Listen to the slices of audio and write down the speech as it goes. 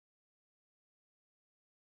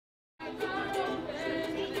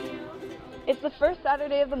It's the first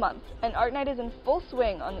Saturday of the month, and Art Night is in full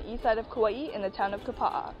swing on the east side of Kauai in the town of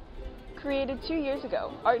Kapaa. Created 2 years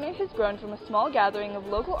ago, Art Night has grown from a small gathering of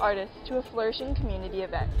local artists to a flourishing community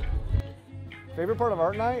event. Favorite part of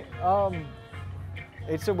Art Night?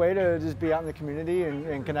 It's a way to just be out in the community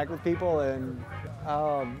and connect with people and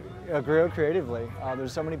grow creatively.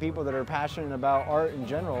 There's so many people that are passionate about art in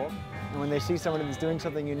general, and when they see somebody that's doing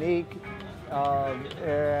something unique,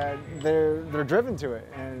 they're driven to it,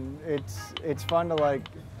 and it's fun to like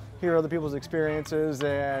hear other people's experiences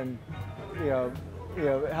and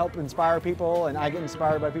help inspire people, and I get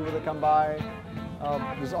inspired by people that come by.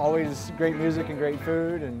 There's always great music and great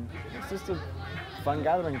food, and it's just a fun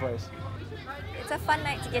gathering place. It's a fun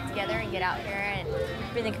night to get together and get out here and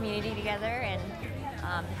bring the community together and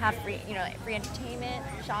have free entertainment,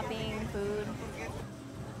 shopping, food.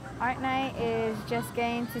 Art Night is just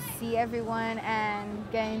getting to see everyone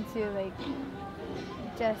and getting to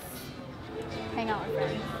just hang out with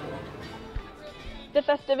friends. The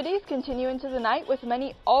festivities continue into the night, with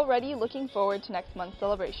many already looking forward to next month's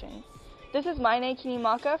celebration. This is Maine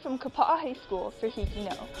Kinimaka from Kapaa High School for HIKI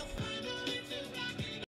No.